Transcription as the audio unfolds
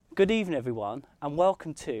Good evening, everyone, and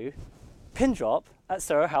welcome to Pin Drop at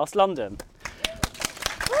Soho House, London.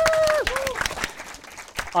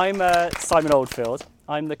 I'm Simon Oldfield.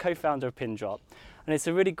 I'm the co-founder of Pin Drop, and it's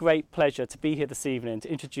a really great pleasure to be here this evening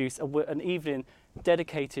to introduce an evening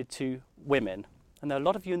dedicated to women. And there are a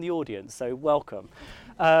lot of you in the audience, so welcome.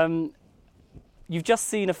 You've just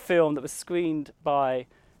seen a film that was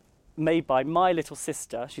made by my little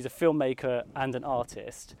sister. She's a filmmaker and an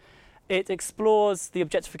artist. It explores the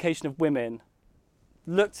objectification of women,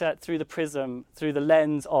 looked at through the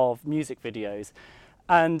lens of music videos.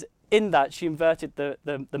 And in that, she inverted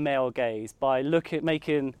the male gaze by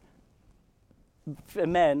making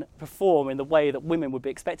men perform in the way that women would be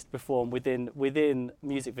expected to perform within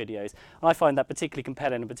music videos. And I find that particularly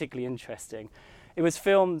compelling and particularly interesting. It was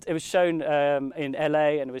shown in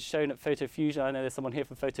LA, and it was shown at Photo Fusion. I know there's someone here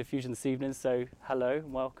from Photo Fusion this evening, so hello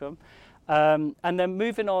and welcome. And then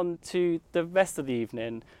moving on to the rest of the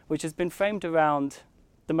evening, which has been framed around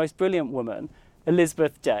the most brilliant woman,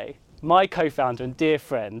 Elizabeth Day, my co-founder and dear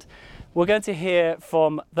friend. We're going to hear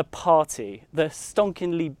from The Party, the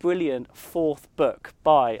stonkingly brilliant fourth book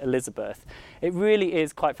by Elizabeth. It really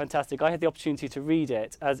is quite fantastic. I had the opportunity to read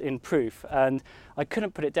it as in proof, and I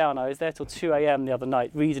couldn't put it down. I was there till 2 a.m. the other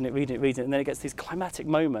night, reading it, and then it gets these climatic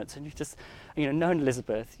moments, and you just, knowing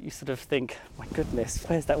Elizabeth, you sort of think, my goodness,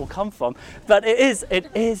 where's that all come from? But it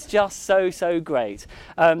is just so great.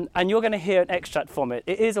 And you're going to hear an extract from it.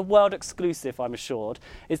 It is a world exclusive, I'm assured.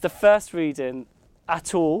 It's the first reading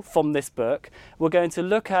at all from this book. We're going to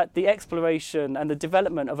look at the exploration and the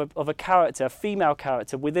development of a character, a female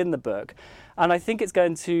character within the book. And I think it's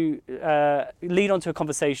going to lead on to a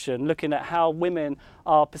conversation looking at how women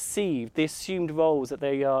are perceived, the assumed roles that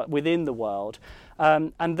they are within the world.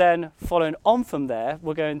 And then following on from there,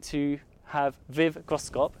 we're going to have Viv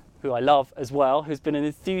Groskop, who I love as well, who's been an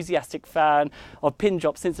enthusiastic fan of Pin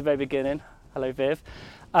Drop since the very beginning. Hello, Viv.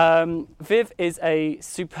 Viv is a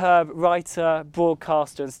superb writer,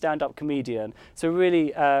 broadcaster and stand-up comedian. So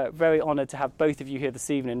really very honoured to have both of you here this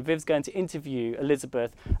evening. Viv's going to interview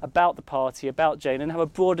Elizabeth about The Party, about Jane, and have a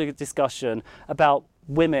broader discussion about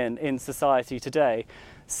women in society today.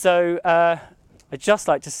 So I'd just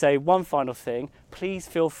like to say one final thing. Please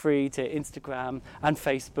feel free to Instagram and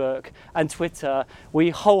Facebook and Twitter. We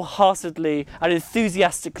wholeheartedly and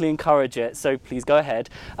enthusiastically encourage it, so please go ahead.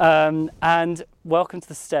 And welcome to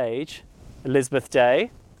the stage, Elizabeth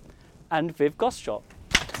Day and Viv Groskop.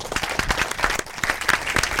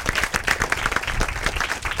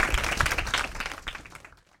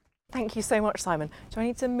 Thank you so much, Simon. Do I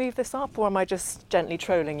need to move this up, or am I just gently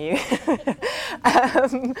trolling you?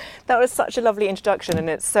 That was such a lovely introduction, and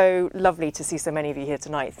it's so lovely to see so many of you here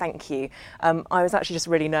tonight. Thank you. I was actually just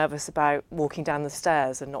really nervous about walking down the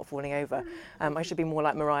stairs and not falling over. I should be more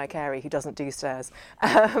like Mariah Carey, who doesn't do stairs.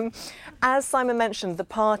 As Simon mentioned, The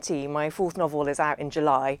Party, my fourth novel, is out in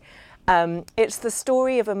July. It's the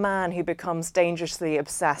story of a man who becomes dangerously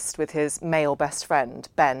obsessed with his male best friend,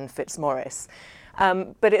 Ben Fitzmaurice.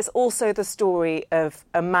 But it's also the story of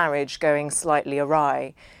a marriage going slightly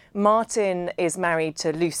awry. Martin is married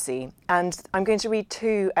to Lucy, and I'm going to read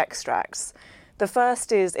two extracts. The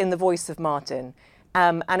first is in the voice of Martin,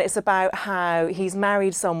 and it's about how he's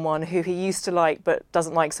married someone who he used to like but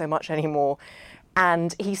doesn't like so much anymore,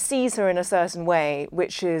 and he sees her in a certain way,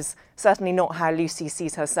 which is certainly not how Lucy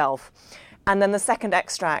sees herself. And then the second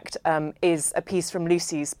extract is a piece from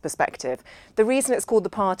Lucy's perspective. The reason it's called The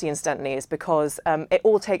Party, incidentally, is because it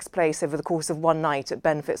all takes place over the course of one night at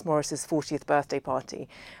Ben Fitzmaurice's 40th birthday party,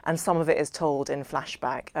 and some of it is told in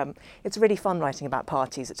flashback. It's really fun writing about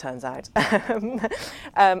parties, it turns out,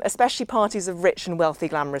 especially parties of rich and wealthy,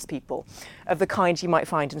 glamorous people, of the kind you might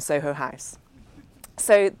find in Soho House.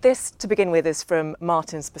 So this, to begin with, is from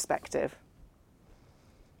Martin's perspective.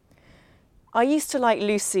 I used to like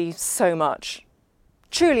Lucy so much.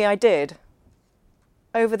 Truly I did.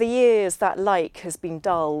 Over the years that like has been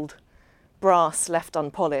dulled, brass left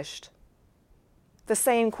unpolished. The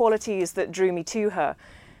same qualities that drew me to her,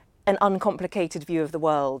 an uncomplicated view of the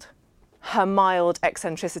world, her mild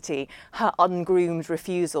eccentricity, her ungroomed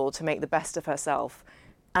refusal to make the best of herself,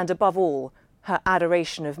 and above all, her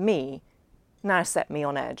adoration of me, now set me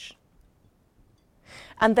on edge.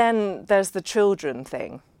 And then there's the children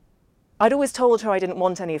thing. I'd always told her I didn't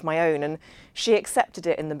want any of my own, and she accepted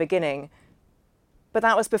it in the beginning. But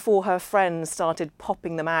that was before her friends started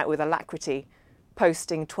popping them out with alacrity,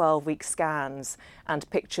 posting 12-week scans and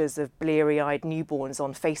pictures of bleary-eyed newborns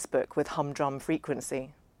on Facebook with humdrum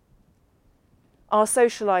frequency. Our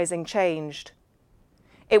socialising changed.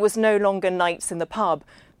 It was no longer nights in the pub,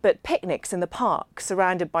 But picnics in the park,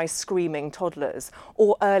 surrounded by screaming toddlers,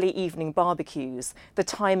 or early evening barbecues, the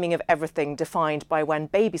timing of everything defined by when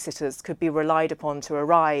babysitters could be relied upon to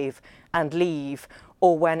arrive and leave,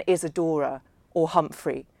 or when Isadora, or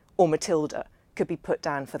Humphrey, or Matilda could be put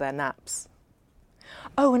down for their naps.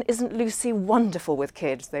 "Oh, and isn't Lucy wonderful with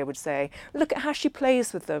kids?" they would say. "Look at how she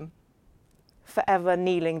plays with them." Forever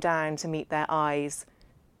kneeling down to meet their eyes,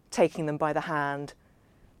 taking them by the hand,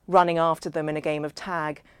 running after them in a game of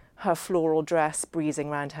tag, her floral dress breezing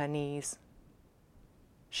round her knees.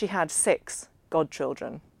 She had 6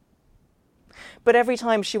 godchildren. But every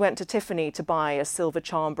time she went to Tiffany to buy a silver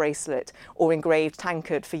charm bracelet or engraved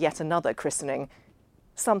tankard for yet another christening,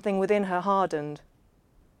 something within her hardened.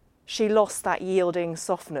 She lost that yielding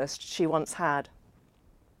softness she once had.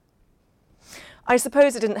 I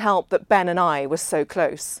suppose it didn't help that Ben and I were so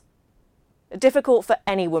close. Difficult for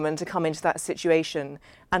any woman to come into that situation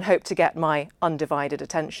and hope to get my undivided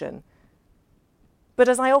attention. But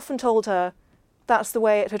as I often told her, that's the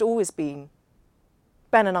way it had always been.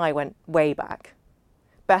 Ben and I went way back.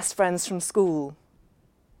 Best friends from school.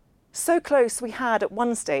 So close we had at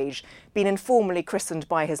one stage been informally christened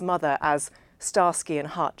by his mother as Starsky and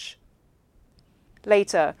Hutch.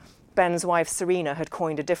 Later, Ben's wife Serena had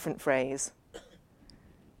coined a different phrase.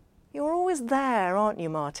 "You're always there, aren't you,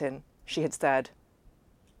 Martin?" she had said.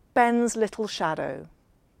 "Ben's little shadow."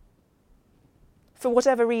 For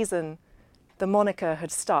whatever reason, the moniker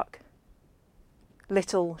had stuck.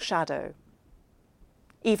 Little Shadow.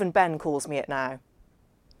 Even Ben calls me it now.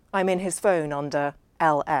 I'm in his phone under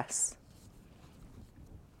LS.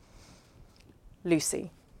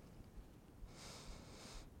 Lucy.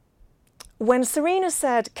 When Serena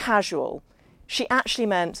said casual, she actually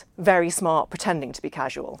meant very smart pretending to be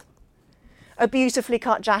casual. A beautifully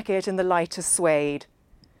cut jacket in the lightest suede,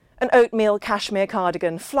 an oatmeal cashmere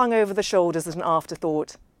cardigan flung over the shoulders as an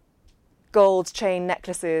afterthought, gold chain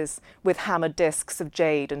necklaces with hammered discs of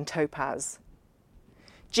jade and topaz,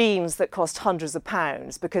 jeans that cost hundreds of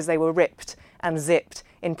pounds because they were ripped and zipped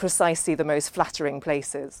in precisely the most flattering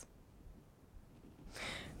places.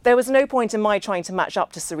 There was no point in my trying to match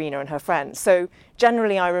up to Serena and her friends, so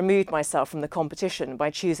generally I removed myself from the competition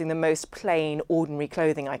by choosing the most plain, ordinary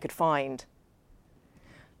clothing I could find.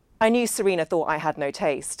 I knew Serena thought I had no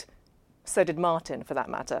taste. So did Martin, for that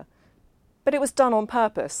matter. But it was done on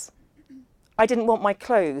purpose. I didn't want my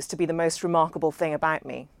clothes to be the most remarkable thing about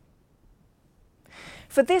me.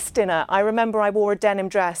 For this dinner, I remember I wore a denim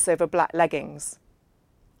dress over black leggings.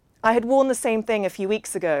 I had worn the same thing a few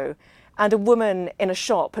weeks ago, and a woman in a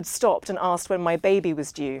shop had stopped and asked when my baby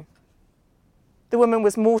was due. The woman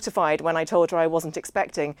was mortified when I told her I wasn't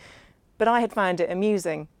expecting, but I had found it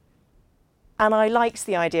amusing. And I liked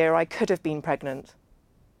the idea I could have been pregnant.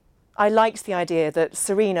 I liked the idea that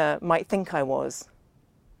Serena might think I was.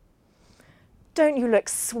 "Don't you look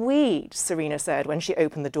sweet?" Serena said when she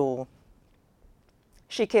opened the door.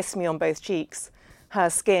 She kissed me on both cheeks,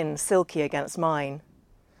 her skin silky against mine.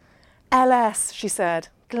 "LS," she said,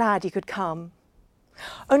 "glad you could come."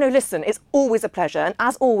 "Oh no, listen, it's always a pleasure, and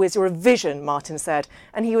as always you're a vision," Martin said,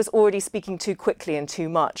 and he was already speaking too quickly and too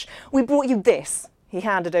much. "We brought you this." He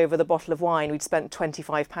handed over the bottle of wine we'd spent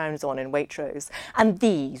 £25 on in Waitrose. "And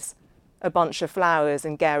these," a bunch of flowers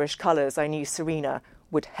in garish colours I knew Serena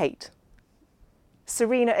would hate.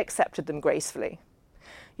 Serena accepted them gracefully.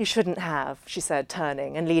 "You shouldn't have," she said,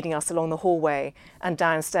 turning and leading us along the hallway and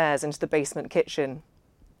downstairs into the basement kitchen.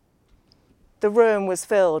 The room was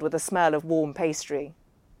filled with a smell of warm pastry.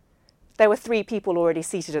 There were 3 people already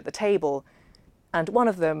seated at the table, and one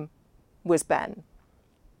of them was Ben.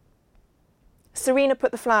 Serena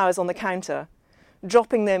put the flowers on the counter,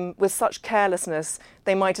 dropping them with such carelessness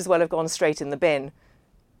they might as well have gone straight in the bin.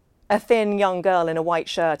 A thin young girl in a white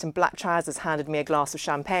shirt and black trousers handed me a glass of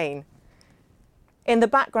champagne. In the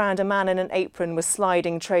background, a man in an apron was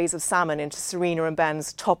sliding trays of salmon into Serena and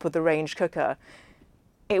Ben's top-of-the-range cooker.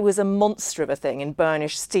 It was a monster of a thing in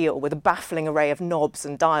burnished steel with a baffling array of knobs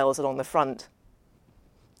and dials along the front.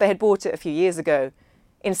 They had bought it a few years ago,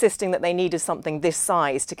 insisting that they needed something this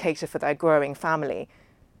size to cater for their growing family.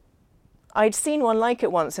 I'd seen one like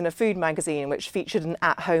it once in a food magazine which featured an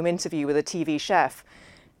at-home interview with a TV chef,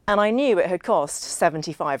 and I knew it had cost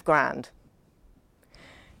 75 grand.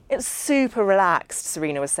 "It's super relaxed,"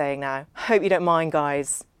 Serena was saying now. "Hope you don't mind,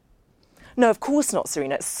 guys." "No, of course not,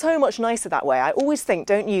 Serena. It's so much nicer that way. I always think,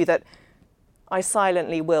 don't you, that..." I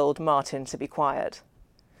silently willed Martin to be quiet.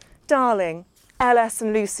 "Darling, LS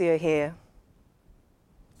and Lucy are here."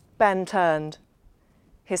 Ben turned.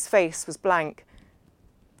 His face was blank.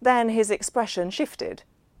 Then his expression shifted.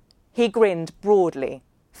 He grinned broadly,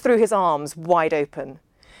 threw his arms wide open.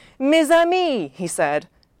 "Mes amis," he said,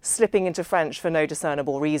 slipping into French for no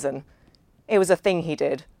discernible reason. It was a thing he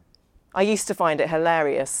did. I used to find it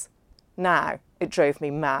hilarious. Now it drove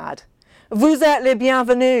me mad. Vous êtes les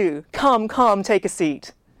bienvenus. Come, come, take a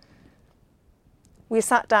seat. We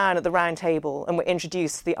sat down at the round table and were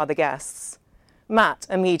introduced to the other guests. Matt,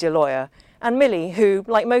 a media lawyer, and Millie, who,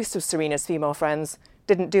 like most of Serena's female friends,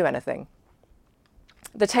 didn't do anything.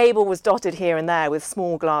 The table was dotted here and there with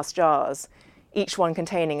small glass jars, each one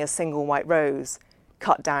containing a single white rose,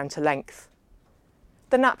 cut down to length.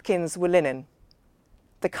 The napkins were linen.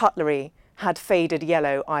 The cutlery had faded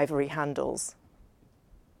yellow ivory handles.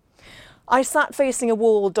 I sat facing a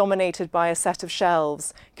wall dominated by a set of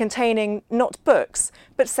shelves containing not books,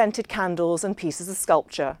 but scented candles and pieces of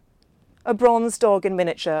sculpture. A bronze dog in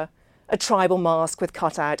miniature, a tribal mask with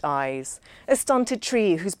cut-out eyes, a stunted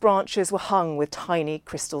tree whose branches were hung with tiny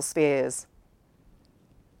crystal spheres.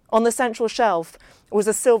 On the central shelf was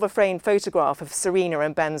a silver-framed photograph of Serena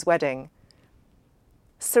and Ben's wedding.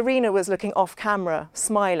 Serena was looking off camera,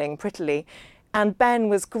 smiling prettily, and Ben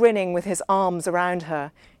was grinning with his arms around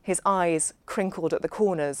her, his eyes crinkled at the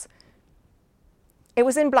corners. It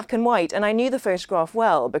was in black and white, and I knew the photograph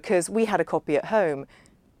well because we had a copy at home.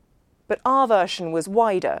 But our version was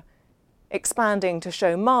wider, expanding to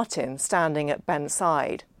show Martin standing at Ben's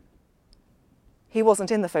side. He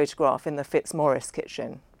wasn't in the photograph in the Fitzmaurice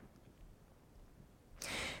kitchen.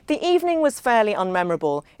 The evening was fairly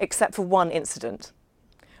unmemorable, except for one incident.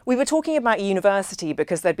 We were talking about university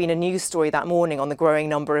because there'd been a news story that morning on the growing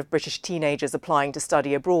number of British teenagers applying to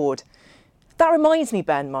study abroad. That reminds me,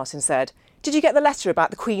 Ben, Martin said. Did you get the letter about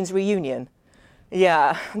the Queen's reunion?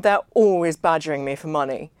 Yeah, they're always badgering me for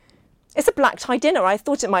money. It's a black tie dinner. I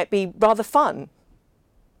thought it might be rather fun.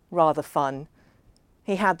 Rather fun.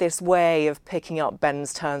 He had this way of picking up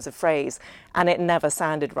Ben's turns of phrase, and it never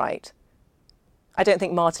sounded right. I don't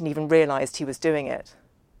think Martin even realised he was doing it.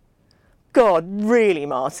 God, really,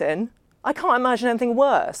 Martin? I can't imagine anything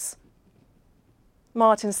worse.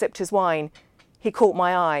 Martin sipped his wine. He caught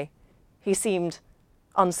my eye. He seemed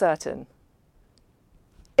uncertain.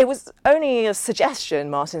 It was only a suggestion,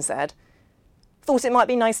 Martin said. Thought it might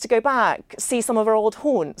be nice to go back, see some of our old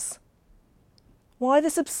haunts. Why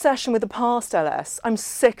this obsession with the past, LS? I'm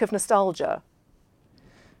sick of nostalgia.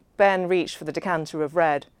 Ben reached for the decanter of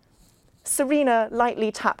red. Serena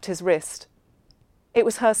lightly tapped his wrist. It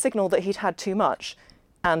was her signal that he'd had too much,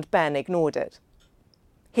 and Ben ignored it.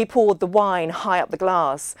 He poured the wine high up the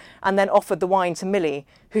glass and then offered the wine to Millie,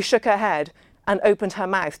 who shook her head and opened her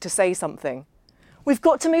mouth to say something. We've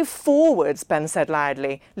got to move forwards, Ben said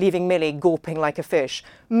loudly, leaving Millie gawping like a fish.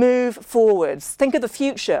 Move forwards. Think of the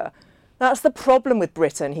future. That's the problem with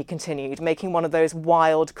Britain, he continued, making one of those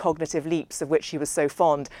wild cognitive leaps of which he was so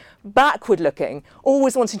fond. Backward looking,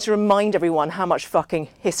 always wanting to remind everyone how much fucking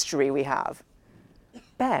history we have.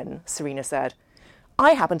 Ben, Serena said.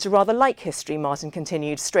 I happen to rather like history, Martin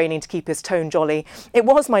continued, straining to keep his tone jolly. It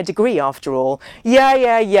was my degree, after all.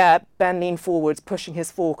 Yeah. Ben leaned forwards, pushing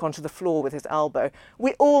his fork onto the floor with his elbow.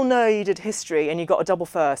 We all know you did history and you got a double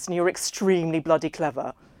first and you're extremely bloody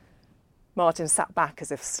clever. Martin sat back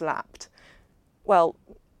as if slapped. Well,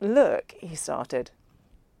 look, he started.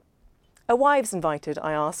 Are wives invited,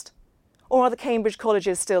 I asked. Or are the Cambridge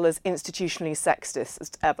colleges still as institutionally sexist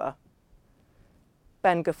as ever?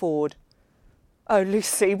 Ben guffawed. Oh,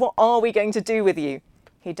 Lucy, what are we going to do with you?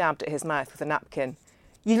 He dabbed at his mouth with a napkin.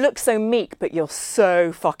 You look so meek, but you're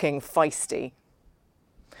so fucking feisty.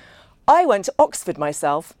 I went to Oxford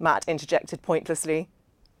myself, Matt interjected pointlessly.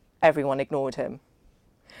 Everyone ignored him.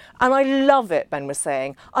 And I love it, Ben was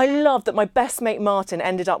saying. I love that my best mate Martin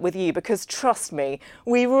ended up with you because, trust me,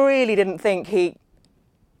 we really didn't think he...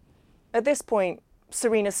 At this point,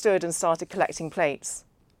 Serena stood and started collecting plates.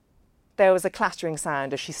 There was a clattering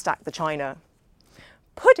sound as she stacked the china.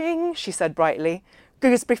 Pudding, she said brightly.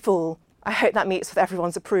 Gooseberry full. I hope that meets with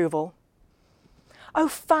everyone's approval. Oh,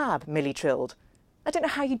 fab, Millie trilled. I don't know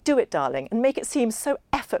how you do it, darling, and make it seem so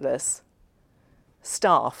effortless.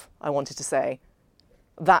 Staff, I wanted to say.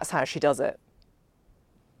 That's how she does it.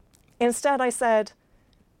 Instead, I said,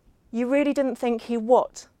 you really didn't think he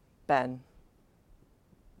what, Ben?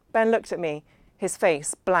 Ben looked at me, his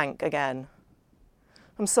face blank again.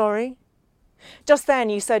 I'm sorry? Just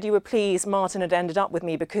then you said you were pleased Martin had ended up with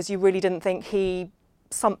me because you really didn't think he...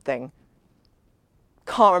 something.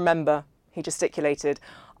 Can't remember, he gesticulated.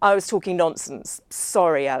 I was talking nonsense.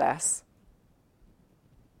 Sorry, LS.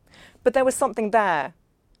 But there was something there.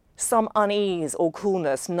 Some unease or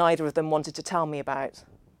coolness neither of them wanted to tell me about.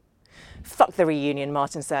 Fuck the reunion,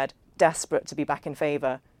 Martin said, desperate to be back in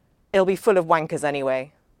favour. It'll be full of wankers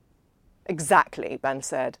anyway. Exactly, Ben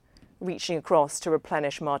said, reaching across to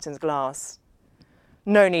replenish Martin's glass.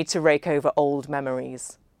 No need to rake over old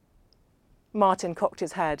memories. Martin cocked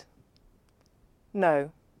his head.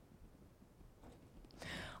 No.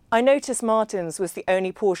 I noticed Martin's was the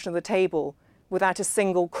only portion of the table without a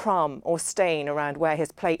single crumb or stain around where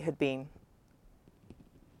his plate had been.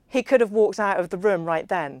 He could have walked out of the room right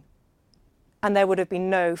then, and there would have been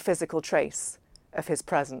no physical trace of his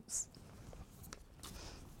presence.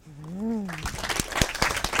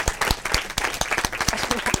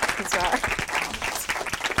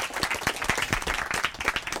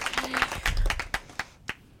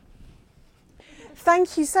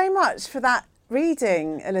 Thank you so much for that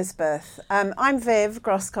reading, Elizabeth. I'm Viv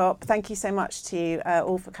Grosskop. Thank you so much to you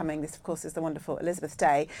all for coming. This, of course, is the wonderful Elizabeth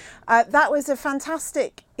Day. That was a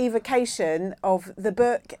fantastic evocation of the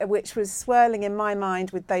book, which was swirling in my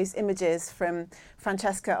mind with those images from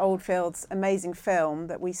Francesca Oldfield's amazing film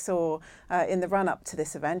that we saw in the run-up to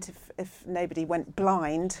this event, if nobody went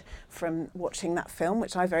blind from watching that film,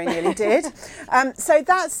 which I very nearly did. So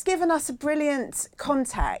that's given us a brilliant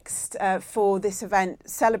context for this event,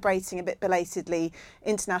 celebrating a bit belatedly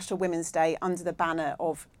International Women's Day under the banner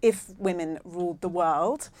of If Women Ruled the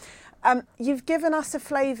World. You've given us a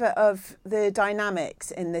flavour of the dynamics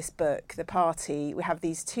in this book, the party. We have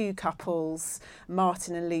these two couples,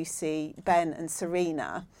 Martin and Lucy, Ben and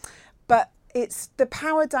Serena. But it's the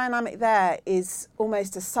power dynamic there is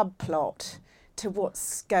almost a subplot to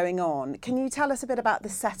what's going on. Can you tell us a bit about the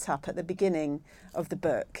setup at the beginning of the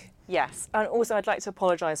book? Yes, and also I'd like to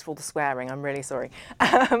apologise for all the swearing, I'm really sorry,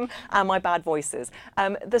 and my bad voices.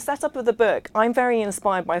 The setup of the book, I'm very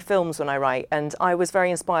inspired by films when I write, and I was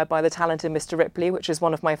very inspired by The Talented Mr. Ripley, which is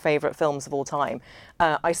one of my favourite films of all time.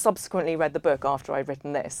 I subsequently read the book after I'd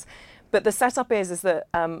written this. But the setup is that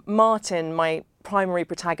Martin, my primary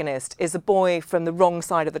protagonist, is a boy from the wrong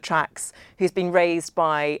side of the tracks who's been raised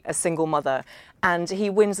by a single mother, and he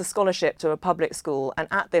wins a scholarship to a public school, and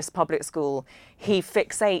at this public school he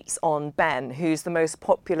fixates on Ben, who's the most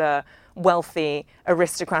popular, wealthy,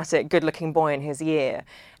 aristocratic, good-looking boy in his year.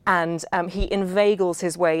 And he inveigles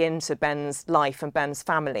his way into Ben's life and Ben's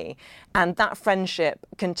family. And that friendship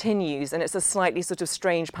continues, and it's a slightly sort of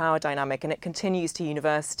strange power dynamic, and it continues to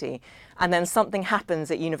university. And then something happens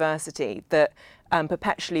at university that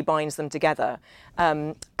perpetually binds them together.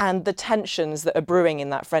 And the tensions that are brewing in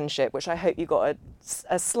that friendship, which I hope you got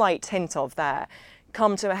a slight hint of there,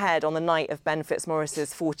 come to a head on the night of Ben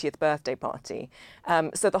Fitzmaurice's 40th birthday party.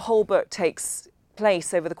 So the whole book takes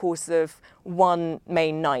place over the course of one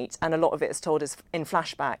main night, and a lot of it is told as in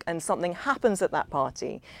flashback, and something happens at that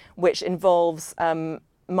party which involves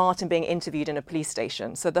Martin being interviewed in a police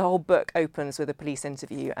station. So the whole book opens with a police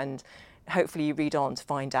interview, and hopefully you read on to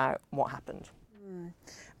find out what happened.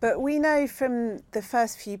 But we know from the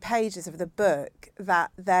first few pages of the book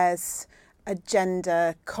that there's a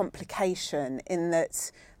gender complication in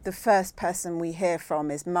that the first person we hear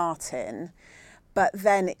from is Martin, but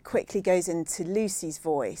then it quickly goes into Lucy's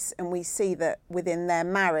voice, and we see that within their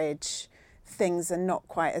marriage things are not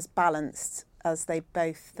quite as balanced as they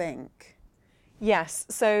both think. Yes,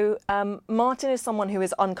 so Martin is someone who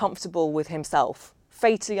is uncomfortable with himself,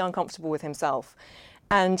 fatally uncomfortable with himself,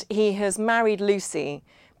 and he has married Lucy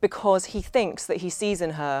because he thinks that he sees in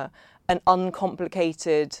her an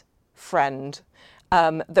uncomplicated friend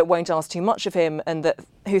that won't ask too much of him, and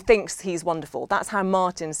who thinks he's wonderful. That's how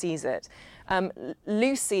Martin sees it.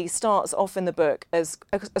 Lucy starts off in the book as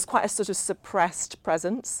quite a sort of suppressed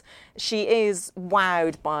presence. She is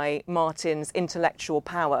wowed by Martin's intellectual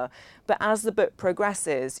power, but as the book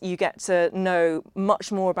progresses, you get to know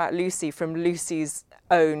much more about Lucy from Lucy's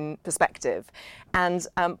own perspective. And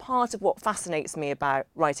part of what fascinates me about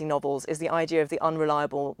writing novels is the idea of the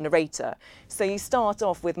unreliable narrator. So you start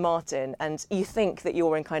off with Martin and you think that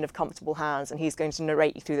you're in kind of comfortable hands and he's going to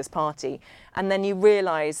narrate you through this party. And then you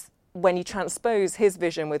realise, when you transpose his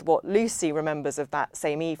vision with what Lucy remembers of that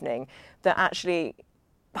same evening, that actually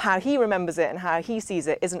how he remembers it and how he sees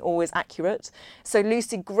it isn't always accurate. So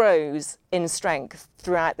Lucy grows in strength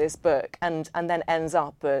throughout this book and then ends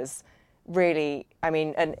up as really,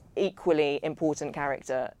 an equally important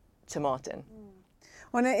character to Martin.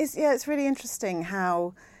 Well, it's really interesting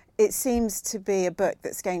how it seems to be a book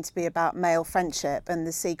that's going to be about male friendship and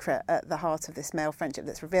the secret at the heart of this male friendship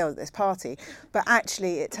that's revealed at this party. But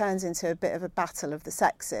actually it turns into a bit of a battle of the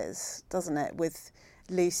sexes, doesn't it, with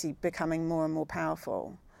Lucy becoming more and more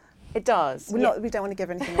powerful. It does. We don't want to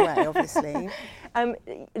give anything away, obviously.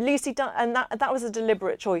 Lucy, and that was a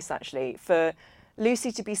deliberate choice, actually, for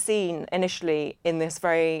Lucy to be seen initially in this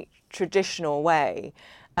very traditional way.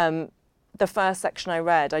 The first section I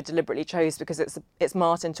read, I deliberately chose because it's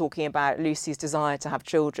Martin talking about Lucy's desire to have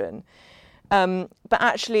children. But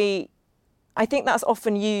actually, I think that's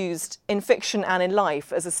often used in fiction and in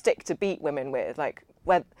life as a stick to beat women with, like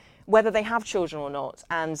whether they have children or not,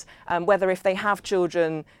 and whether if they have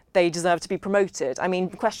children, they deserve to be promoted. I mean,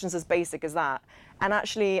 questions as basic as that. And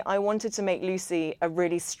actually, I wanted to make Lucy a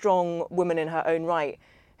really strong woman in her own right,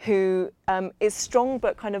 who is strong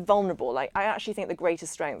but kind of vulnerable. Like, I actually think the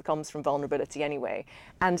greatest strength comes from vulnerability anyway.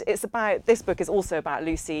 And this book is also about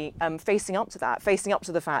Lucy facing up to that, facing up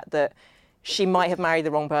to the fact that she might have married the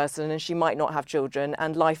wrong person and she might not have children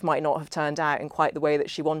and life might not have turned out in quite the way that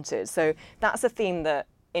she wanted. So that's a theme that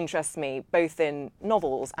interests me both in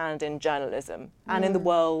novels and in journalism and in the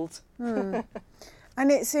world. And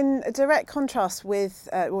it's in a direct contrast with,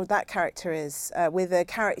 that character is, with a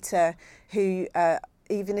character who,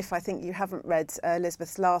 even if I think you haven't read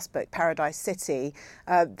Elizabeth's last book, Paradise City,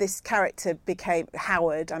 this character became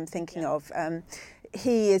Howard, I'm thinking of.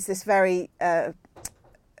 He is this very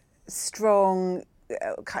strong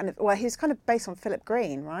kind of, well, he's kind of based on Philip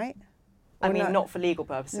Green, right? I mean, not for legal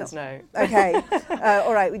purposes, no. Okay,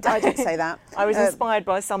 all right, I didn't say that. I was inspired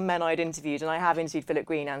by some men I'd interviewed, and I have interviewed Philip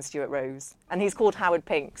Green and Stuart Rose, and he's called Howard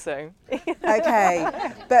Pink, so... Okay,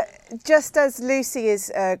 but just as Lucy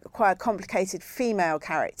is quite a complicated female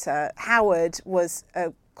character, Howard was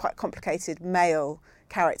a quite complicated male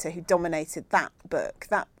character who dominated that book.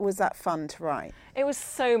 Was that fun to write? It was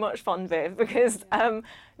so much fun, Viv, because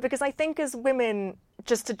I think as women,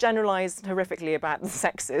 just to generalise horrifically about the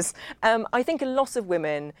sexes, I think a lot of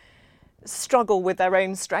women struggle with their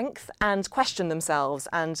own strength and question themselves,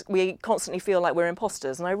 and we constantly feel like we're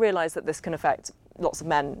imposters, and I realise that this can affect lots of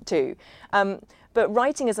men too. But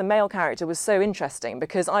writing as a male character was so interesting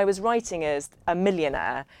because I was writing as a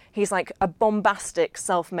millionaire. He's like a bombastic,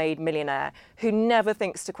 self-made millionaire who never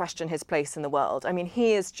thinks to question his place in the world. I mean,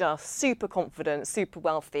 he is just super confident, super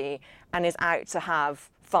wealthy, and is out to have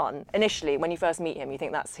fun. Initially, when you first meet him, you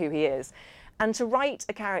think that's who he is. And to write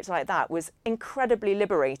a character like that was incredibly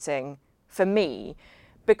liberating for me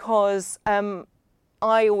because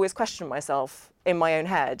I always questioned myself in my own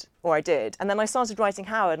head, or I did. And then I started writing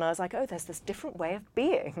Howard and I was like, oh, there's this different way of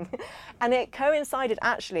being. And it coincided,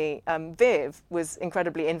 actually, Viv was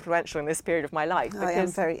incredibly influential in this period of my life. I am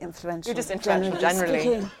very influential. You're just influential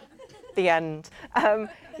generally. The end.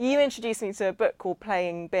 You introduced me to a book called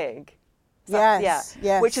Playing Big. Yes,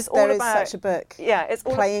 which is all there about is such a book. Yeah, it's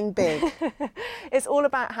all Playing Big. It's all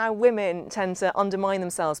about how women tend to undermine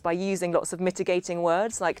themselves by using lots of mitigating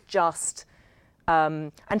words like just,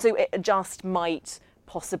 and so it just might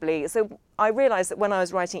possibly. So I realised that when I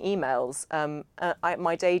was writing emails,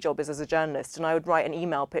 my day job is as a journalist, and I would write an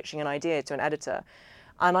email pitching an idea to an editor.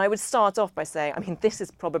 And I would start off by saying, I mean, this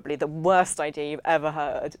is probably the worst idea you've ever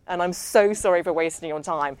heard, and I'm so sorry for wasting your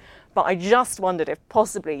time, but I just wondered if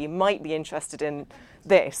possibly you might be interested in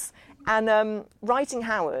this. And writing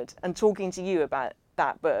Howard and talking to you about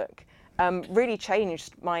that book really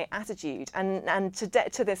changed my attitude. And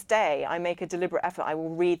to this day, I make a deliberate effort. I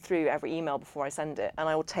will read through every email before I send it, and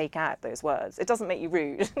I will take out those words. It doesn't make you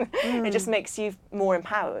rude. It just makes you more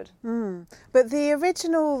empowered. But the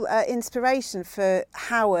original inspiration for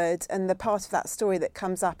Howard and the part of that story that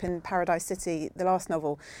comes up in Paradise City, the last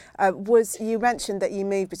novel, was, you mentioned that you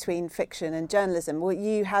moved between fiction and journalism. Well,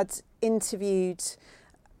 you had interviewed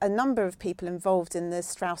a number of people involved in the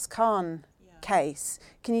Strauss-Kahn case.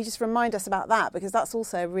 Can you just remind us about that? Because that's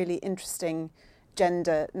also a really interesting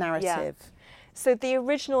gender narrative. Yeah. So the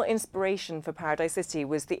original inspiration for Paradise City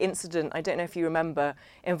was the incident, I don't know if you remember,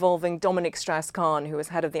 involving Dominic Strauss-Kahn, who was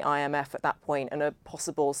head of the IMF at that point and a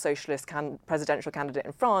possible socialist presidential candidate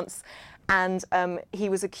in France. And he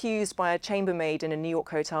was accused by a chambermaid in a New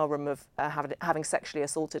York hotel room of having sexually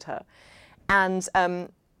assaulted her. And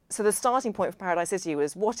so the starting point for Paradise City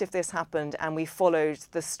was, what if this happened and we followed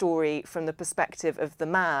the story from the perspective of the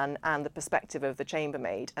man and the perspective of the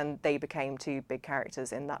chambermaid, and they became two big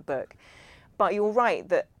characters in that book. But you're right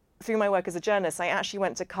that through my work as a journalist, I actually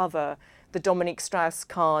went to cover the Dominic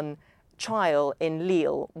Strauss-Kahn trial in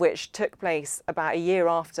Lille, which took place about a year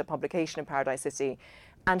after publication of Paradise City.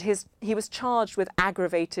 And he was charged with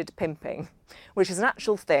aggravated pimping, which is an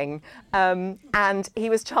actual thing. And he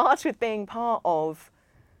was charged with being part of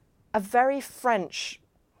a very French,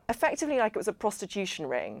 effectively like it was a prostitution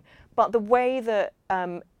ring, but the way that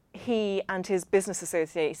he and his business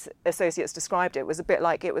associates described it was a bit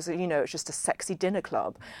like it was, it's just a sexy dinner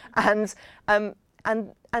club. And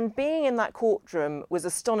being in that courtroom was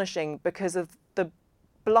astonishing because of the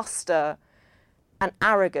bluster and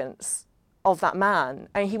arrogance of that man.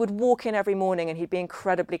 And he would walk in every morning and he'd be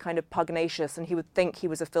incredibly kind of pugnacious, and he would think he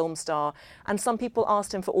was a film star. And some people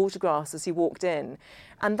asked him for autographs as he walked in.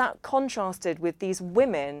 And that contrasted with these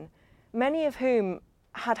women, many of whom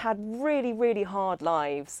had had really, really hard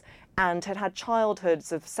lives and had had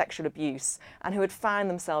childhoods of sexual abuse, and who had found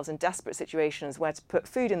themselves in desperate situations where to put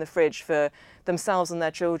food in the fridge for themselves and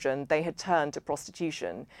their children, they had turned to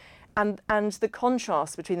prostitution. And the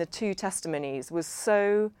contrast between the two testimonies was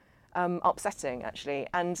so upsetting, actually.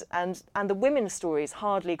 And the women's stories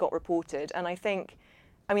hardly got reported. And I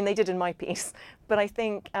mean, they did in my piece, but I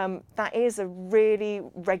think that is a really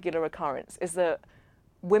regular occurrence, is that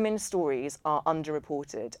women's stories are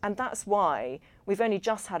underreported. And that's why we've only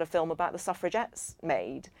just had a film about the suffragettes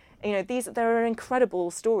made. You know, there are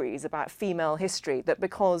incredible stories about female history that,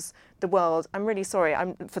 because the world, I'm really sorry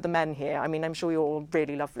for the men here, I mean, I'm sure you're all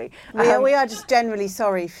really lovely. We are just generally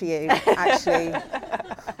sorry for you, actually.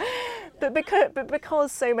 But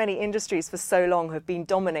because so many industries for so long have been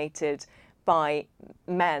dominated by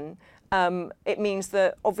men, it means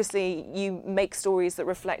that obviously you make stories that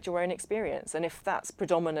reflect your own experience, and if that's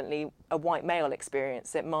predominantly a white male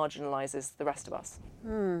experience, it marginalises the rest of us.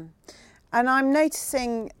 And I'm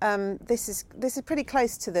noticing this is pretty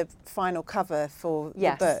close to the final cover for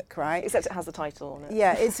the book, right? Except it has the title on it.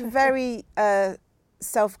 Yeah, it's very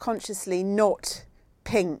self-consciously not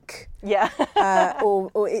pink. Yeah. or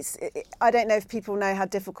I don't know if people know how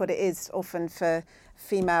difficult it is often for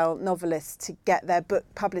female novelists to get their book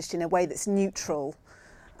published in a way that's neutral.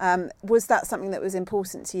 Was that something that was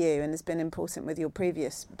important to you and has been important with your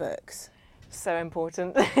previous books? So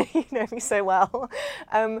important. You know me so well.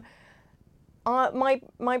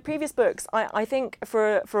 My previous books, I think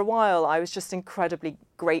for a while I was just incredibly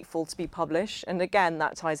grateful to be published, and again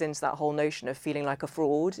that ties into that whole notion of feeling like a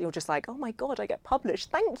fraud. You're just like, oh my God, I get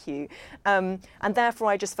published, thank you. And therefore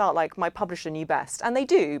I just felt like my publisher knew best, and they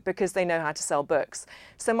do, because they know how to sell books.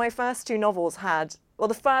 So my first two novels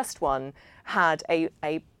the first one had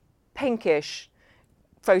a pinkish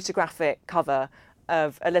photographic cover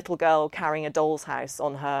of a little girl carrying a doll's house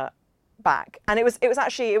on her back, and it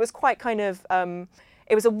was quite kind of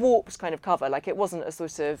it was a warped kind of cover, like it wasn't a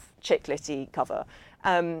sort of chick litty cover,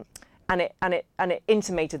 and it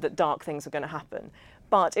intimated that dark things were going to happen,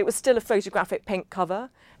 but it was still a photographic pink cover,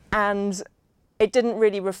 and it didn't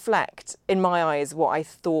really reflect, in my eyes, what I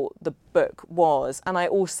thought the book was, and I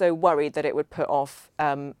also worried that it would put off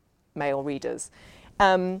male readers.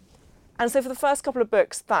 And so for the first couple of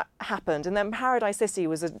books that happened, and then Paradise City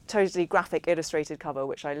was a totally graphic illustrated cover,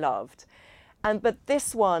 which I loved. But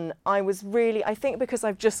this one, I think because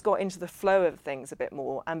I've just got into the flow of things a bit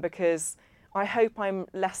more, and because I hope I'm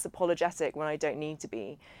less apologetic when I don't need to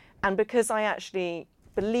be, and because I actually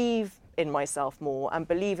believe in myself more and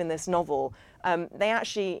believe in this novel,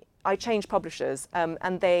 I changed publishers,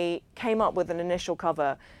 and they came up with an initial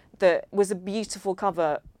cover that was a beautiful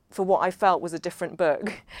cover for what I felt was a different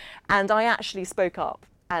book. And I actually spoke up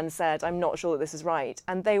and said, I'm not sure that this is right.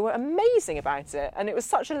 And they were amazing about it. And it was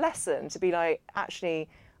such a lesson to be like, actually,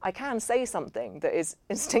 I can say something that is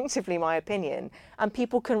instinctively my opinion, and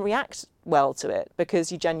people can react well to it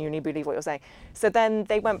because you genuinely believe what you're saying. So then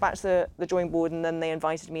they went back to the drawing board, and then they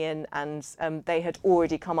invited me in, and they had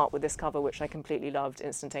already come up with this cover, which I completely loved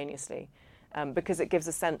instantaneously, because it gives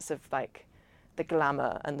a sense of like the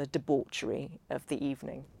glamour and the debauchery of the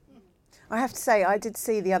evening. I have to say, I did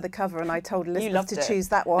see the other cover, and I told Elizabeth to it. choose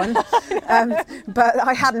that one. But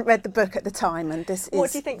I hadn't read the book at the time, and this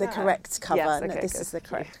is the correct cover. Yes, okay, this is the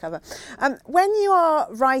correct cover. When you are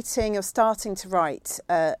writing or starting to write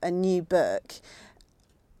a new book,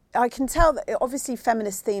 I can tell that obviously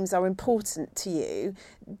feminist themes are important to you.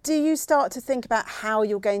 Do you start to think about how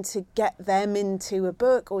you're going to get them into a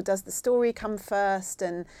book, or does the story come first?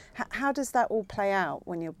 And how does that all play out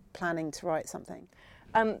when you're planning to write something?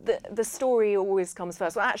 The story always comes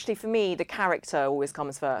first. Well, actually, for me, the character always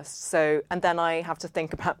comes first. So, and then I have to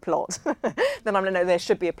think about plot. Then I'm like, no, there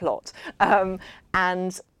should be a plot. So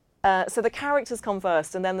the characters come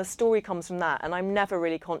first, and then the story comes from that. And I'm never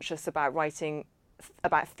really conscious about writing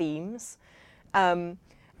about themes. And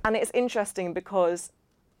it's interesting because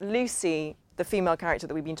Lucy, the female character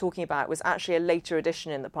that we've been talking about, was actually a later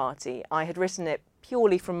addition in the party. I had written it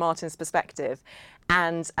purely from Martin's perspective,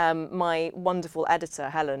 and my wonderful editor,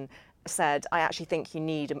 Helen, said, I actually think you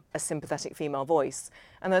need a sympathetic female voice.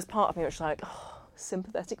 And there's part of me which was like, oh,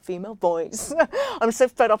 sympathetic female voice. I'm so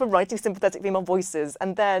fed up of writing sympathetic female voices.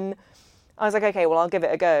 And then I was like, okay, well, I'll give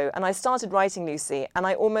it a go. And I started writing Lucy, and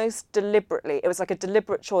I almost deliberately, it was like a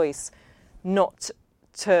deliberate choice not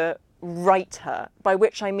to write her, by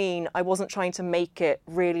which I mean I wasn't trying to make it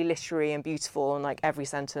really literary and beautiful and like every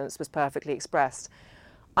sentence was perfectly expressed.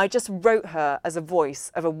 I just wrote her as a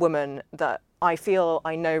voice of a woman that I feel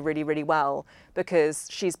I know really, really well, because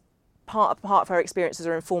she's part of her experiences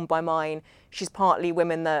are informed by mine. She's partly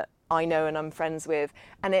women that I know and I'm friends with.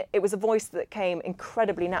 And it was a voice that came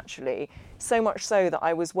incredibly naturally, so much so that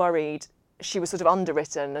I was worried she was sort of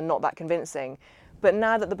underwritten and not that convincing. But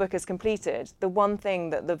now that the book is completed, the one thing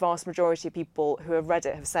that the vast majority of people who have read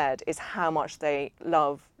it have said is how much they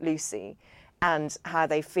love Lucy and how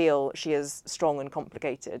they feel she is strong and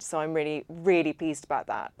complicated. So I'm really, really pleased about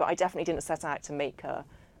that. But I definitely didn't set out to make her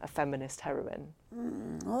a feminist heroine.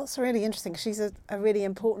 Well, that's really interesting. She's a really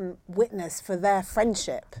important witness for their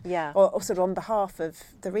friendship, Yeah. or sort of on behalf of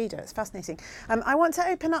the reader. It's fascinating. I want to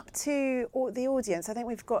open up to the audience. I think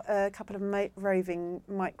we've got a couple of roving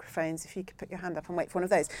microphones. If you could put your hand up and wait for one of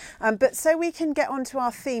those. But so we can get onto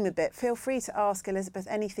our theme a bit, feel free to ask Elizabeth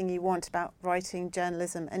anything you want about writing,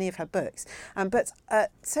 journalism, any of her books. But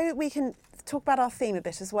so we can talk about our theme a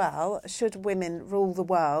bit as well. Should women rule the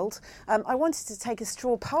world? I wanted to take a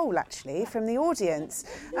straw poll actually from the audience.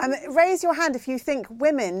 Raise your hand if you think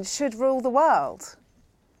women should rule the world.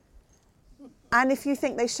 And if you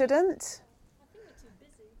think they shouldn't?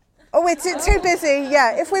 Oh, we're too busy.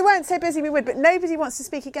 Yeah, if we weren't so busy, we would. But nobody wants to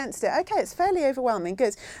speak against it. Okay, it's fairly overwhelming.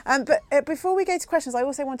 Good. But before we go to questions, I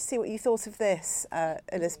also want to see what you thought of this,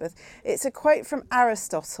 Elizabeth. It's a quote from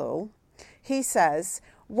Aristotle. He says,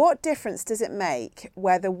 "What difference does it make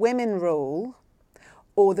whether women rule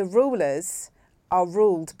or the rulers are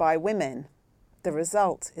ruled by women? The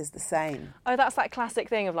result is the same." Oh, that's that classic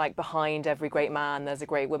thing of like behind every great man there's a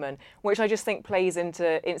great woman, which I just think plays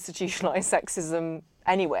into institutionalised sexism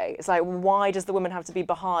anyway. It's like, why does the woman have to be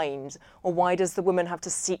behind? Or why does the woman have to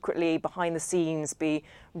secretly, behind the scenes, be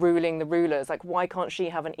ruling the rulers? Like, why can't she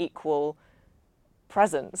have an equal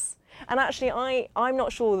presence? And actually, I'm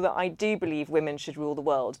not sure that I do believe women should rule the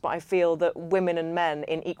world, but I feel that women and men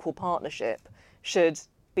in equal partnership should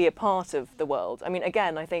be a part of the world. I mean,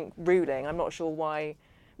 again, I think ruling, I'm not sure why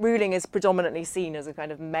ruling is predominantly seen as a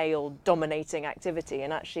kind of male-dominating activity,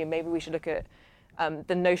 and actually maybe we should look at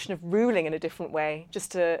the notion of ruling in a different way,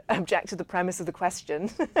 just to object to the premise of the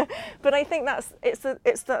question. But I think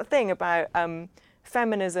it's that thing about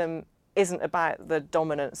feminism isn't about the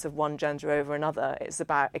dominance of one gender over another. It's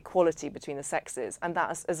about equality between the sexes, and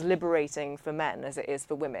that's as liberating for men as it is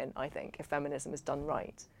for women, I think, if feminism is done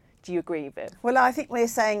right. Do you agree, Viv? Well, I think we're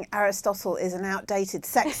saying Aristotle is an outdated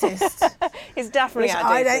sexist. It's definitely which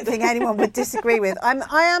outdated. I don't think anyone would disagree with.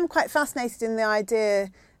 I am quite fascinated in the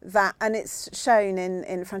idea that, and it's shown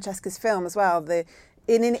in Francesca's film as well, it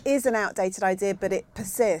is an outdated idea, but it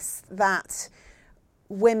persists, that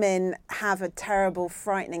women have a terrible,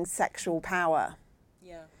 frightening sexual power.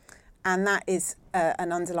 Yeah. And that is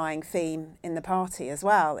an underlying theme in the party as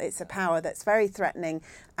well. It's a power that's very threatening,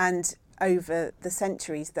 and over the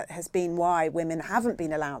centuries that has been why women haven't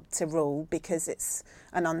been allowed to rule, because it's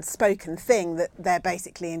an unspoken thing that they're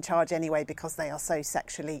basically in charge anyway because they are so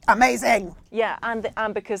sexually amazing. Yeah,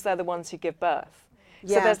 and because they're the ones who give birth.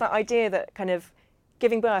 Yeah. So there's that idea that kind of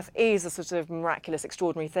giving birth is a sort of miraculous,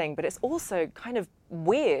 extraordinary thing, but it's also kind of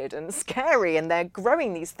weird and scary, and they're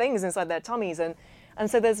growing these things inside their tummies, and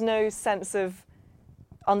so there's no sense of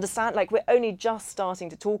understand. Like, we're only just starting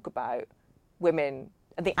to talk about women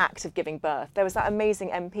and the act of giving birth. There was that amazing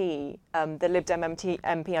MP, the Lib Dem MP,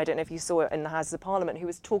 I don't know if you saw it in the Houses of Parliament, who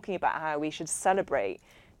was talking about how we should celebrate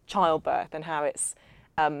childbirth and how it's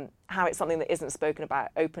something that isn't spoken about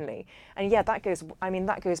openly. And yeah, that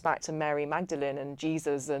goes back to Mary Magdalene and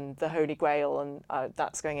Jesus and the Holy Grail, and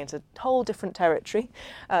that's going into whole different territory,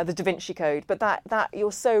 the Da Vinci Code. But that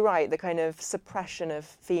you're so right, the kind of suppression of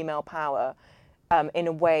female power in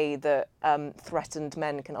a way that threatened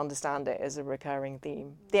men can understand it is a recurring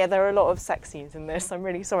theme. Yeah, there are a lot of sex scenes in this. I'm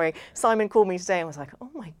really sorry. Simon called me today and was like, "Oh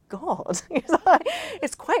my God."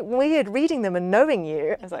 It's quite weird reading them and knowing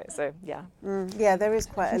you. I was like, so, yeah. Yeah, there is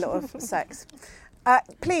quite a lot of sex.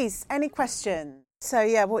 Please, any questions? So,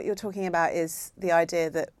 yeah, what you're talking about is the idea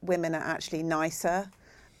that women are actually nicer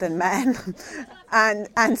than men.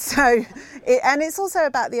 and so, it's also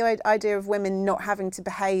about the idea of women not having to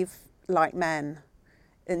behave like men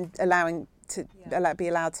and be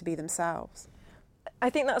allowed to be themselves. I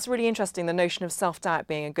think that's really interesting, the notion of self-doubt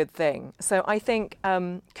being a good thing. So I think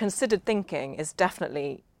considered thinking is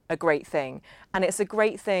definitely a great thing. And it's a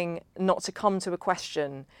great thing not to come to a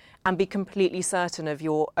question and be completely certain of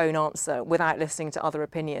your own answer without listening to other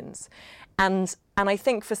opinions. And I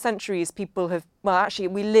think for centuries people have, well, actually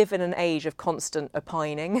we live in an age of constant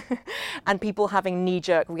opining and people having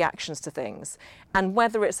knee-jerk reactions to things. And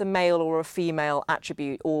whether it's a male or a female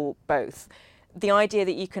attribute or both, the idea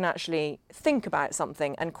that you can actually think about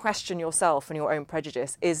something and question yourself and your own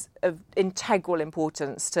prejudice is of integral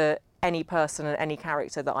importance to any person and any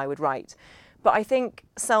character that I would write. But I think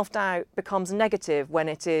self-doubt becomes negative when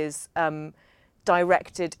it is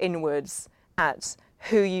directed inwards at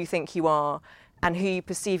who you think you are and who you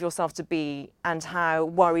perceive yourself to be and how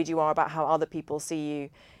worried you are about how other people see you.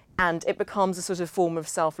 And it becomes a sort of form of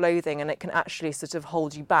self-loathing, and it can actually sort of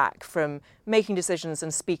hold you back from making decisions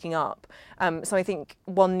and speaking up. So I think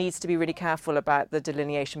one needs to be really careful about the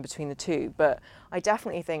delineation between the two. But I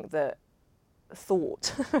definitely think that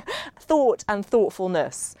thought and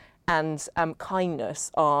thoughtfulness and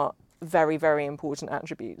kindness are very, very important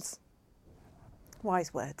attributes.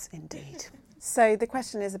 Wise words indeed. So the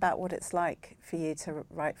question is about what it's like for you to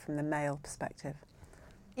write from the male perspective.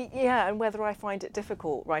 Yeah, and whether I find it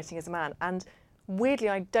difficult writing as a man. And weirdly,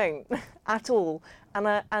 I don't at all. And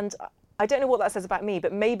I don't know what that says about me,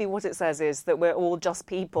 but maybe what it says is that we're all just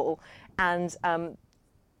people. And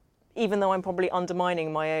even though I'm probably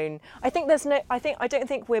undermining my own, I don't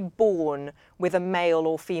think we're born with a male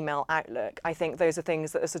or female outlook. I think those are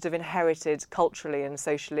things that are sort of inherited culturally and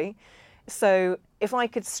socially. So if I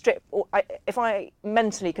could if I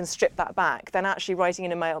mentally can strip that back, then actually writing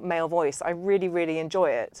in a male voice, I really, really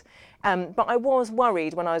enjoy it. But I was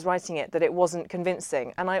worried when I was writing it that it wasn't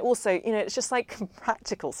convincing. And I also, it's just like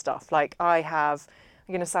practical stuff. Like I'm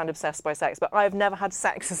going to sound obsessed by sex, but I've never had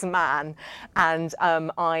sex as a man. And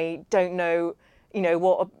I don't know,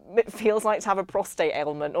 what it feels like to have a prostate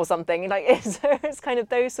ailment or something. Like it's kind of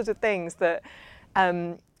those sort of things that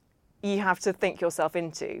you have to think yourself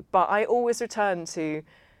into. But I always return to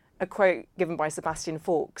a quote given by Sebastian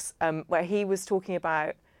Faulks, where he was talking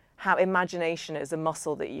about how imagination is a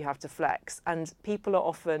muscle that you have to flex. And people are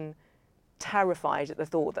often terrified at the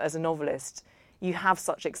thought that as a novelist, you have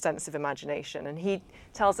such extensive imagination. And he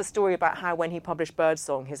tells a story about how when he published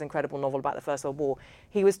Birdsong, his incredible novel about the First World War,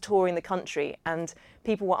 he was touring the country and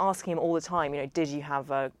people were asking him all the time, did you have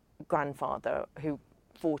a grandfather who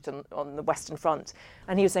fought on the Western Front?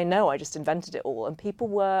 And he would say, no, I just invented it all. And people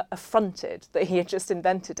were affronted that he had just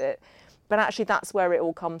invented it. But actually that's where it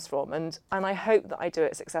all comes from. And I hope that I do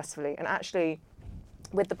it successfully. And actually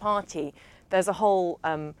with The Party, there's a whole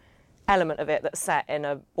element of it that's set in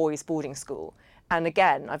a boys' boarding school. And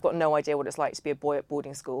again, I've got no idea what it's like to be a boy at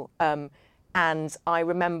boarding school. And I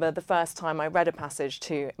remember the first time I read a passage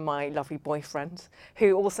to my lovely boyfriend,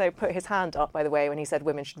 who also put his hand up, by the way, when he said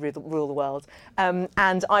women should rule the world.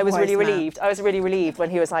 And I was really relieved. I was really relieved when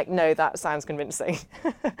he was like, no, that sounds convincing.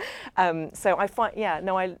 So I find,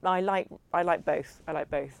 I like both. I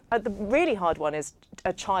like both. The really hard one is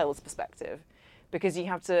a child's perspective, because you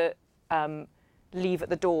have to leave at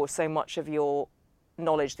the door so much of your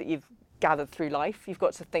knowledge that you've gathered through life. You've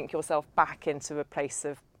got to think yourself back into a place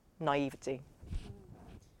of naivety.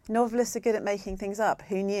 Novelists are good at making things up.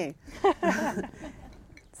 Who knew?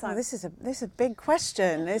 So this is a big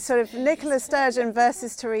question. It's sort of Nicola Sturgeon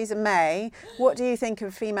versus Theresa May. What do you think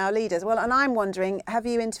of female leaders? Well, and I'm wondering, have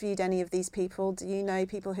you interviewed any of these people? Do you know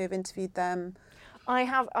people who have interviewed them? I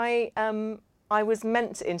have. I was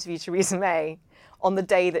meant to interview Theresa May on the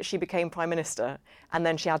day that she became Prime Minister, and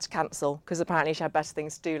then she had to cancel because apparently she had better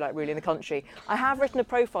things to do, like ruling the country. I have written a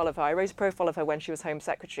profile of her. I wrote a profile of her when she was Home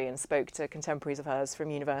Secretary and spoke to contemporaries of hers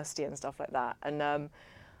from university and stuff like that. And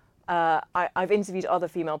I've interviewed other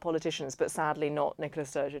female politicians, but sadly not Nicola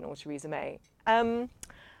Sturgeon or Theresa May.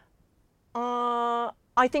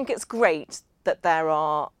 I think it's great that there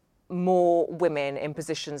are more women in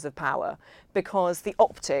positions of power because the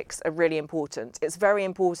optics are really important. It's very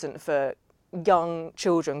important for young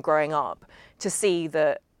children growing up to see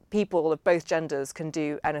that people of both genders can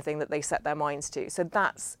do anything that they set their minds to. So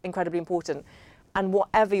that's incredibly important. And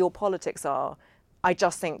whatever your politics are, I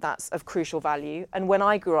just think that's of crucial value. And when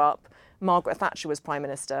I grew up, Margaret Thatcher was Prime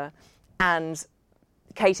Minister and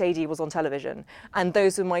Kate Adie was on television. And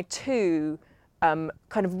those were my two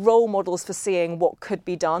kind of role models for seeing what could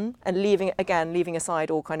be done and leaving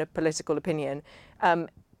aside all kind of political opinion.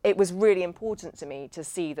 It was really important to me to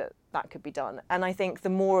see that that could be done. And I think the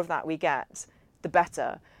more of that we get, the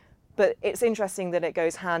better. But it's interesting that it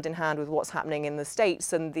goes hand in hand with what's happening in the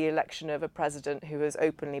States and the election of a president who has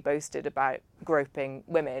openly boasted about groping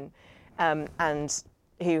women and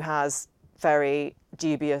who has very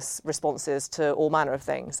dubious responses to all manner of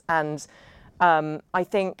things. And I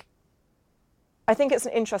think it's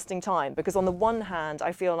an interesting time because on the one hand,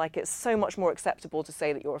 I feel like it's so much more acceptable to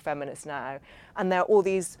say that you're a feminist now. And there are all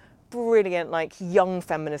these brilliant, young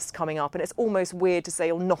feminists coming up. And it's almost weird to say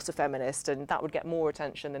you're not a feminist and that would get more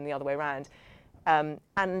attention than the other way around. I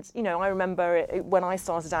remember when I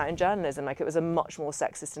started out in journalism, it was a much more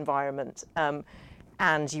sexist environment.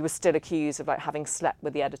 And you were still accused of having slept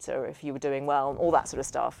with the editor if you were doing well and all that sort of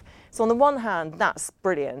stuff. So on the one hand, that's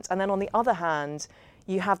brilliant. And then on the other hand,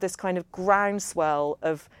 you have this kind of groundswell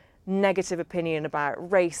of negative opinion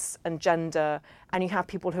about race and gender, and you have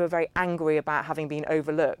people who are very angry about having been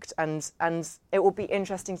overlooked, and it will be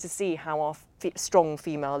interesting to see how our strong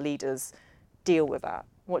female leaders deal with that.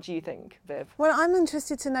 What do you think, Viv? Well, I'm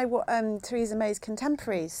interested to know what Theresa May's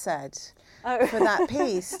contemporaries said for that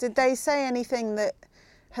piece. Did they say anything that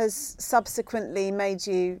has subsequently made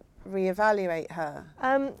you reevaluate her?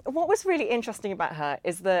 What was really interesting about her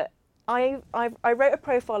is that I wrote a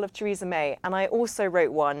profile of Theresa May, and I also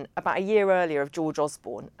wrote one about a year earlier of George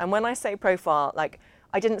Osborne. And when I say profile, like,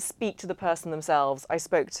 I didn't speak to the person themselves. I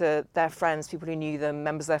spoke to their friends, people who knew them,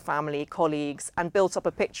 members of their family, colleagues, and built up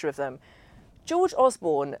a picture of them. George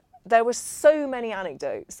Osborne, there were so many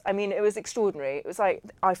anecdotes. I mean, it was extraordinary. It was like,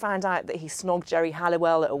 I found out that he snogged Geri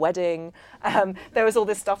Halliwell at a wedding. There was all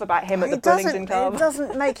this stuff about him at the Bullingdon Club. It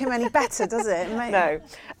doesn't make him any better, does it? No.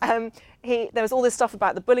 There was all this stuff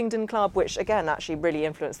about the Bullingdon Club, which, again, actually really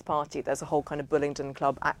influenced the party. There's a whole kind of Bullingdon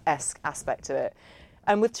Club-esque aspect to it.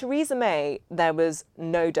 And with Theresa May, there was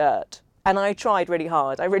no dirt. And I tried really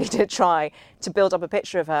hard. I really did try to build up a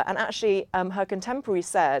picture of her. And actually, her contemporaries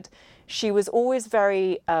said she was always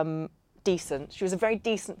very decent. She was a very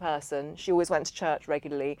decent person. She always went to church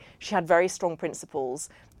regularly. She had very strong principles.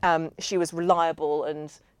 She was reliable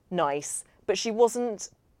and nice, but she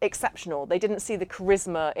wasn't exceptional. They didn't see the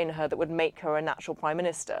charisma in her that would make her a natural prime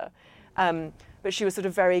minister. But she was sort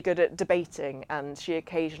of very good at debating, and she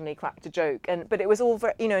occasionally cracked a joke. But it was all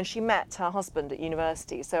very, and she met her husband at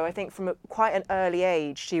university. So I think from quite an early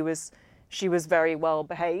age, she was very well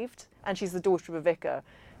behaved, and she's the daughter of a vicar.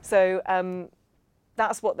 So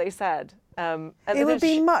that's what they said. It would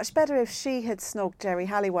be much better if she had snogged Geri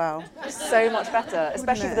Halliwell. So much better,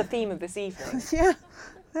 especially for the theme of this evening.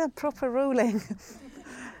 Yeah, proper ruling.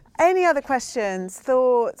 Any other questions,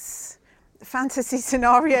 thoughts, fantasy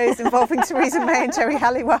scenarios involving Theresa May and Geri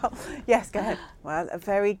Halliwell? Yes, go ahead. Well, a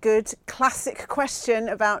very good classic question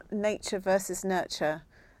about nature versus nurture.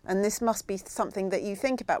 And this must be something that you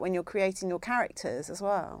think about when you're creating your characters as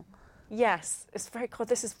well. Yes, it's very cool.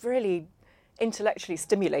 This is really intellectually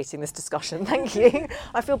stimulating, this discussion. Thank you.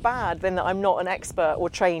 I feel bad then that I'm not an expert or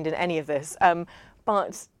trained in any of this.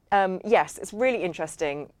 But yes, it's really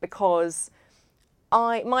interesting because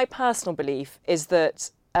my personal belief is that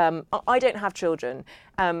I don't have children.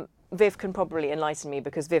 Viv can probably enlighten me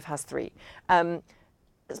because Viv has 3.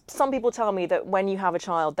 Some people tell me that when you have a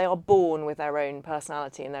child, they are born with their own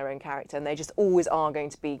personality and their own character, and they just always are going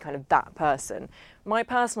to be kind of that person. My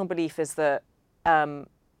personal belief is that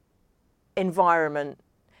environment,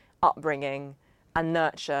 upbringing, and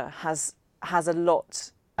nurture has a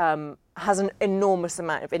lot, has an enormous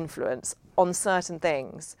amount of influence on certain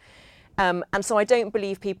things. And so I don't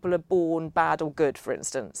believe people are born bad or good, for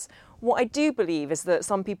instance. What I do believe is that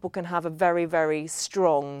some people can have a very, very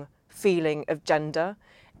strong feeling of gender,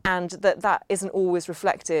 and that isn't always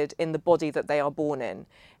reflected in the body that they are born in.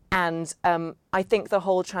 And I think the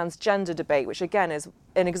whole transgender debate, which again is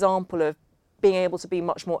an example of being able to be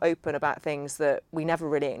much more open about things that we never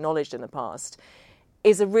really acknowledged in the past,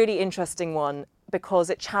 is a really interesting one because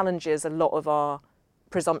it challenges a lot of our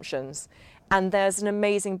presumptions. And there's an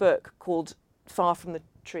amazing book called Far From the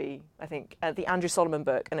Tree, I think, the Andrew Solomon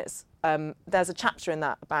book, and it's there's a chapter in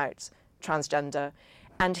that about transgender,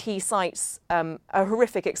 and he cites a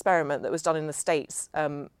horrific experiment that was done in the States,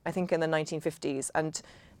 I think in the 1950s,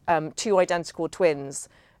 and 2 identical twins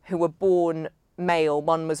who were born male.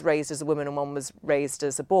 One was raised as a woman and one was raised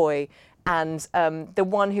as a boy, and the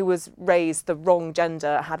one who was raised the wrong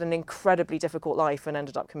gender had an incredibly difficult life and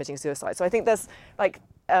ended up committing suicide. So I think there's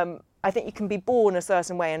I think you can be born a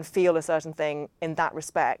certain way and feel a certain thing in that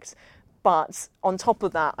respect. But on top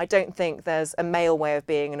of that, I don't think there's a male way of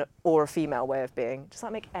being or a female way of being. Does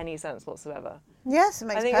that make any sense whatsoever? Yes, it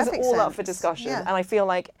makes perfect sense. I think it's all up for discussion. Yeah. And I feel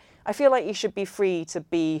like you should be free to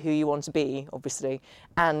be who you want to be, obviously.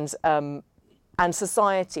 And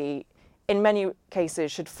society, in many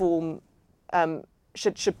cases, should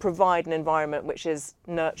should provide an environment which is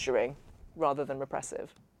nurturing rather than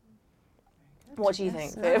repressive. What do you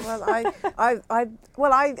think, Viv?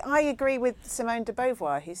 I agree with Simone de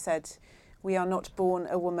Beauvoir, who said, "We are not born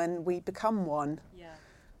a woman; we become one."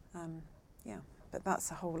 Yeah. But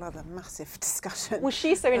that's a whole other massive discussion. Well,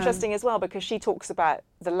 she's so interesting as well because she talks about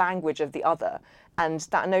the language of the other and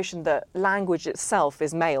that notion that language itself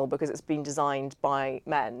is male because it's been designed by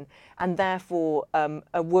men, and therefore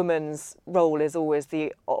a woman's role is always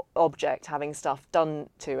the object having stuff done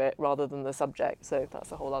to it rather than the subject. So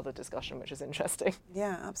that's a whole other discussion, which is interesting.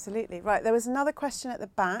 Yeah, absolutely. Right, there was another question at the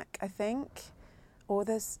back, I think. Or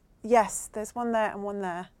there's one there and one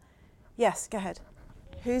there. Yes, go ahead.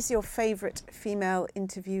 Who's your favourite female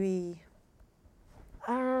interviewee?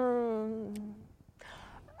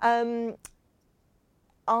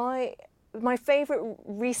 My favourite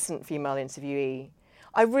recent female interviewee,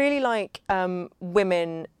 I really like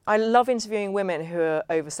women. I love interviewing women who are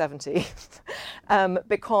over 70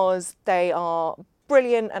 because they are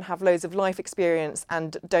brilliant and have loads of life experience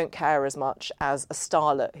and don't care as much as a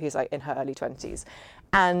starlet who's like in her early 20s.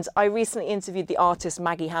 And I recently interviewed the artist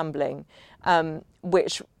Maggie Hambling,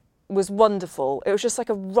 which was wonderful. It was just like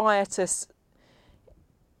a riotous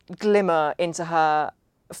glimmer into her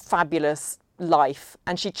fabulous life,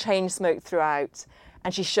 and she chain smoked throughout,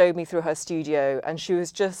 and she showed me through her studio, and she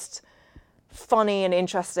was just funny and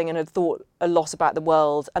interesting and had thought a lot about the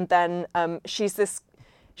world. And then she's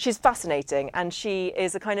fascinating, and she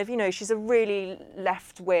is a kind of, she's a really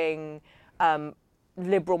left-wing,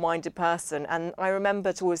 liberal-minded person. And I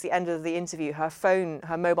remember towards the end of the interview,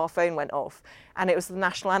 her mobile phone went off, and it was the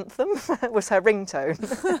national anthem was her ringtone.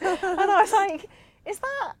 And I was like, is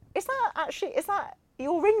that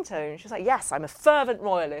your ringtone? She was like, yes, I'm a fervent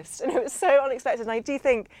royalist. And it was so unexpected. And I do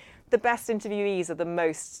think the best interviewees are the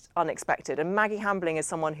most unexpected. And Maggie Hambling is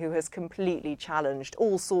someone who has completely challenged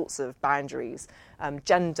all sorts of boundaries,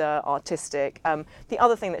 gender, artistic. The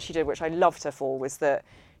other thing that she did, which I loved her for, was that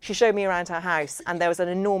she showed me around her house, and there was an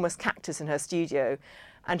enormous cactus in her studio.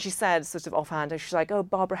 And she said, sort of offhand, she's like, oh,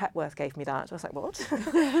 Barbara Hepworth gave me that. I was like, what?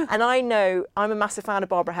 And I know I'm a massive fan of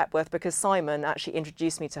Barbara Hepworth because Simon actually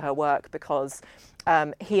introduced me to her work because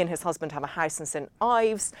he and his husband have a house in St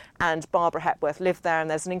Ives, and Barbara Hepworth lived there, and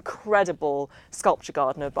there's an incredible sculpture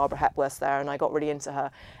garden of Barbara Hepworth there, and I got really into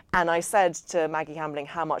her. And I said to Maggie Hambling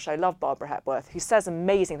how much I love Barbara Hepworth, who says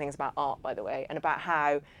amazing things about art, by the way, and about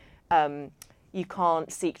how you can't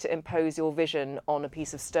seek to impose your vision on a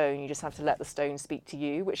piece of stone. You just have to let the stone speak to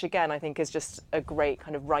you, which again, I think is just a great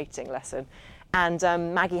kind of writing lesson. And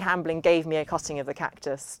Maggie Hambling gave me a cutting of the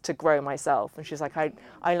cactus to grow myself. And she's like, I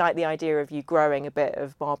like the idea of you growing a bit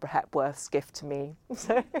of Barbara Hepworth's gift to me.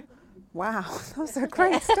 So. Wow, that was a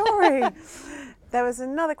great story. There was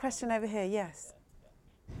another question over here, yes.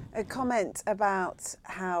 A comment about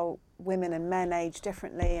how women and men age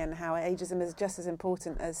differently and how ageism is just as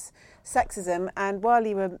important as sexism. And while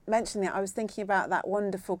you were mentioning it, I was thinking about that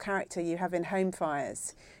wonderful character you have in Home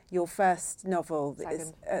Fires, your first novel.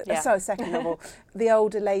 Second novel, The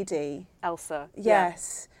Older Lady. Elsa.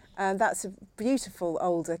 Yes. Yeah. That's a beautiful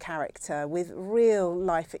older character with real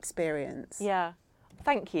life experience. Yeah,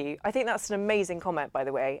 thank you. I think that's an amazing comment, by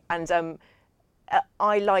the way. And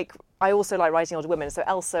I also like writing older women. So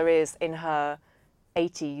Elsa is in her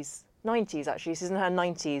 90s actually. She's in her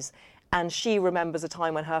 90s, and she remembers a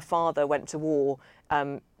time when her father went to war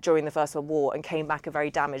during the First World War and came back a very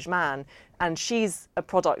damaged man. And she's a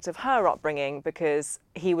product of her upbringing because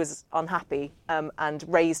he was unhappy and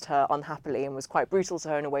raised her unhappily and was quite brutal to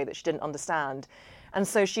her in a way that she didn't understand. And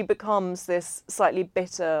so she becomes this slightly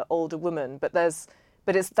bitter older woman. But that's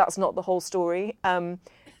not the whole story.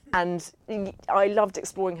 And I loved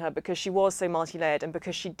exploring her because she was so multi-layered and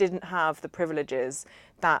because she didn't have the privileges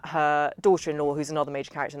that her daughter-in-law, who's another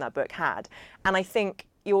major character in that book, had. And I think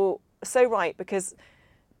you're so right, because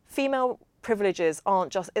female privileges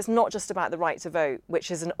it's not just about the right to vote,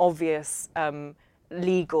 which is an obvious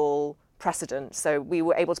legal precedent. So we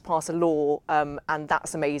were able to pass a law and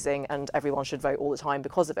that's amazing, and everyone should vote all the time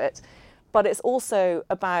because of it. But it's also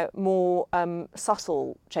about more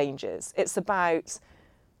subtle changes. It's about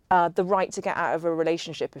the right to get out of a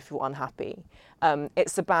relationship if you're unhappy.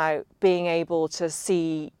 It's about being able to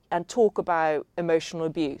see and talk about emotional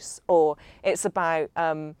abuse, or it's about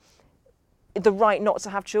the right not to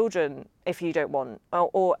have children if you don't want,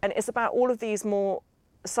 and it's about all of these more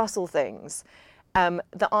subtle things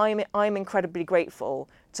that I'm incredibly grateful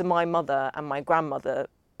to my mother and my grandmother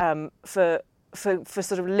for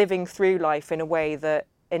sort of living through life in a way that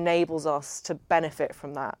enables us to benefit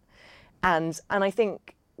from that. And I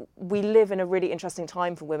think we live in a really interesting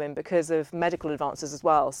time for women because of medical advances as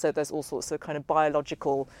well. So there's all sorts of kind of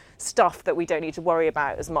biological stuff that we don't need to worry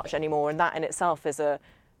about as much anymore. And that in itself is a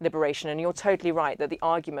liberation. And you're totally right that the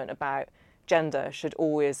argument about gender should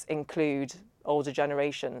always include older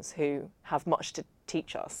generations who have much to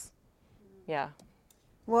teach us. Yeah.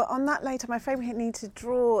 Well, on that note, I'm afraid we need to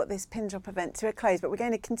draw this Pin Drop event to a close, but we're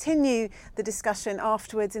going to continue the discussion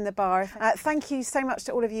afterwards in the bar. Thank you so much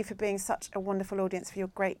to all of you for being such a wonderful audience, for your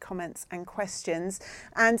great comments and questions.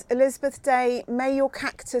 And Elizabeth Day, may your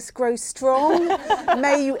cactus grow strong,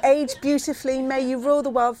 may you age beautifully, may you rule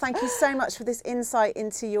the world. Thank you so much for this insight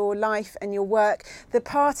into your life and your work. The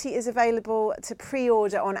Party is available to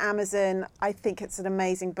pre-order on Amazon. I think it's an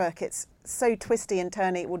amazing book. It's so twisty and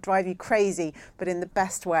turny, it will drive you crazy, but in the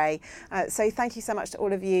best way. So thank you so much to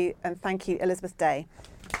all of you, and thank you, Elizabeth Day.